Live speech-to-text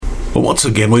Well, once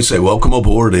again, we say welcome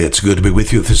aboard. It's good to be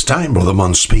with you at this time. Brother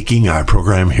Munn speaking. Our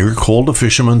program here called The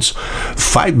Fisherman's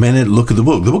 5-Minute Look at the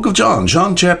Book of John.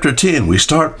 John chapter 10. We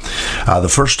start the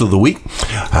first of the week.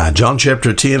 John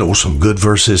chapter 10. Oh, some good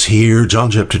verses here.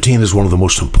 John chapter 10 is one of the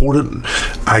most important,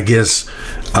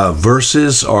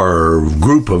 verses or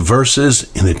group of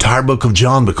verses in the entire book of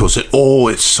John, because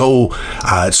it's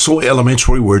so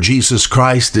elementary, where Jesus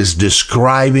Christ is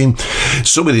describing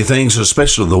so many things,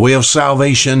 especially the way of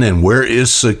salvation and where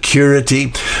is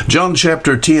security. John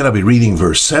chapter 10, I'll be reading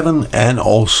verse 7 and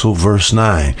also verse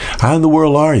 9. How in the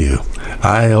world are you?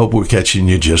 I hope we're catching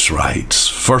you just right.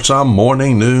 First time,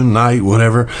 morning, noon, night,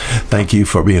 whatever. Thank you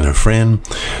for being a friend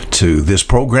to this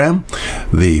program,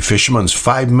 The Fisherman's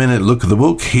 5-Minute Look at the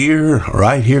Book,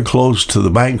 right here close to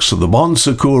the banks of the Bon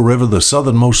Secours River, the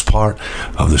southernmost part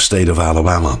of the state of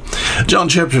Alabama. John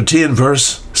chapter 10,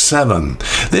 verse 7.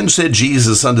 Then said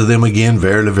Jesus unto them again,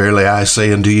 Verily, verily, I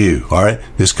say unto you. All right,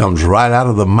 this comes right out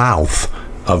of the mouth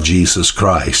of Jesus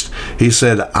Christ. He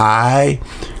said, I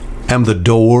am the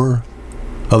door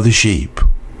of the sheep.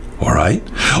 All right,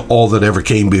 all that ever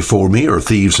came before me are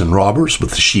thieves and robbers, but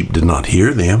the sheep did not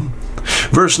hear them.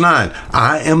 Verse 9,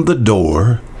 I am the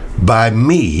door. By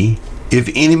me, if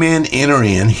any man enter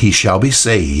in, he shall be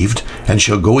saved, and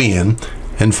shall go in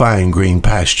and find green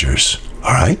pastures.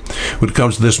 All right, when it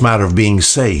comes to this matter of being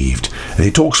saved, and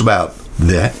he talks about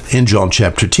that in John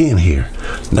chapter 10 here.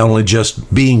 Not only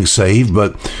just being saved,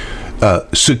 but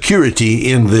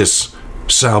security in this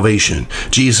salvation.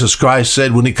 Jesus Christ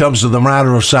said when it comes to the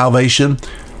matter of salvation,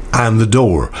 I'm the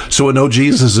door. So we know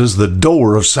Jesus is the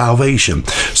door of salvation.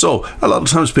 So a lot of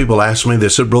times people ask me, they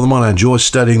said, Brother Mon, I enjoy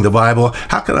studying the Bible.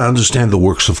 How can I understand the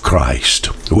works of Christ?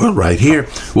 Well, right here,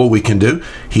 what we can do,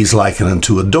 he's likened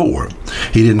unto a door.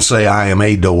 He didn't say, I am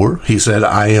a door. He said,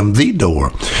 I am the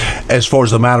door. As far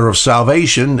as the matter of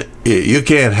salvation, you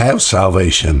can't have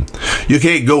salvation. You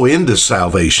can't go into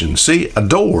salvation. See, a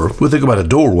door, we think about a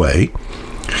doorway.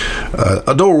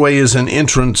 A doorway is an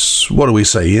entrance,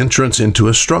 entrance into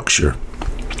a structure.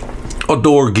 A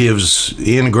door gives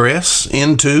ingress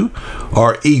into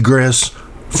or egress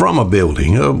from a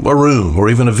building, a room, or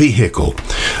even a vehicle.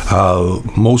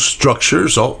 Most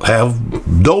structures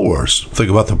have doors. Think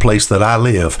about the place that I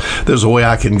live. There's a way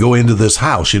I can go into this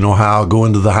house. You know how I'll go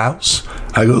into the house?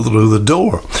 I go through the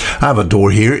door. I have a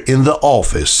door here in the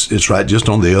office. It's right just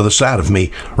on the other side of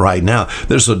me right now.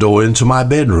 There's a door into my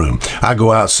bedroom. I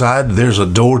go outside. There's a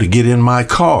door to get in my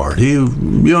car. Do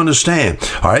you understand?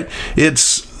 All right.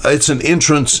 It's an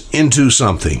entrance into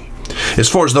something. As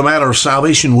far as the matter of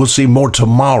salvation, we'll see more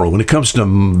tomorrow. When it comes to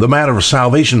the matter of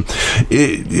salvation,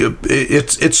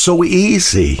 it's so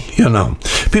easy, you know.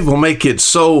 People make it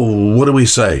so,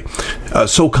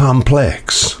 so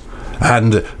complex.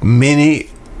 And many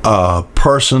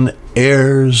person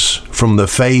errs from the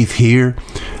faith here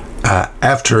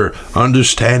after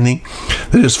understanding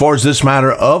that as far as this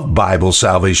matter of Bible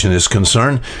salvation is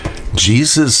concerned,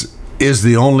 Jesus is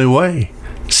the only way.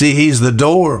 See, he's the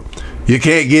door. You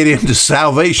can't get into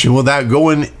salvation without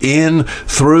going in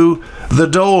through the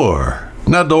door.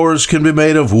 Now, doors can be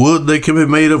made of wood, they can be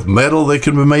made of metal, they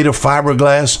can be made of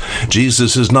fiberglass.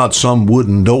 Jesus is not some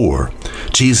wooden door.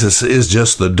 Jesus is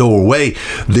just the doorway,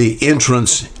 the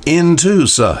entrance into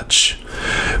such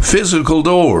physical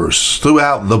doors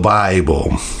throughout the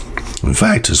Bible. In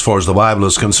fact, as far as the Bible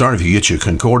is concerned, if you get your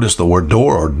concordance, the word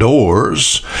door or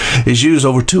doors is used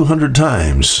over 200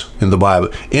 times in the Bible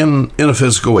in a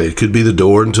physical way. It could be the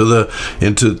door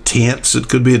into tents. It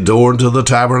could be a door into the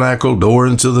tabernacle, door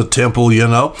into the temple, you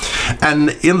know.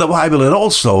 And in the Bible, it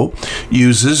also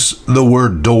uses the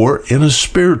word door in a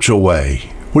spiritual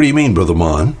way. What do you mean, Brother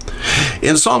Mon?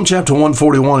 In Psalm chapter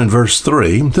 141 and verse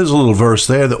 3, there's a little verse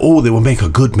there that, they will make a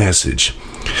good message.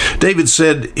 David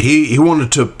said he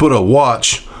wanted to put a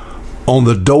watch on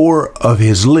the door of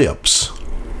his lips.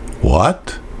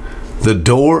 What? The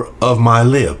door of my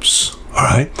lips. All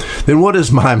right. Then what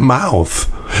is my mouth?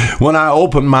 When I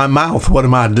open my mouth, what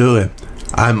am I doing?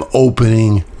 I'm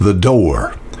opening the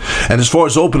door. And as far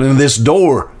as opening this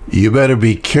door, you better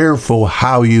be careful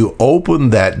how you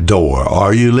open that door.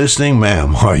 Are you listening,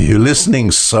 ma'am? Are you listening,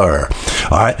 sir?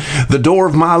 All right. The door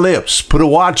of my lips. Put a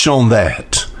watch on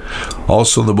that.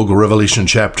 Also, the book of Revelation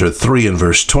chapter 3 and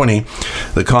verse 20,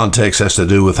 the context has to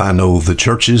do with, I know the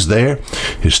churches there,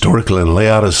 historically in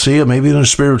Laodicea, maybe in a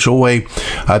spiritual way.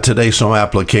 Today, some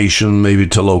application maybe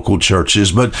to local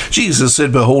churches. But Jesus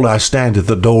said, behold, I stand at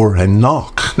the door and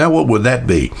knock. Now, what would that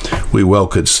be? We well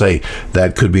could say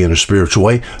that could be in a spiritual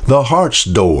way. The heart's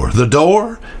door. The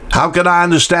door? How can I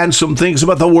understand some things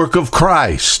about the work of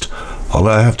Christ? All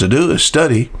I have to do is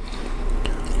study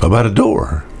about a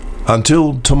door.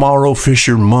 Until tomorrow,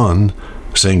 Fisher Munn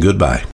saying goodbye.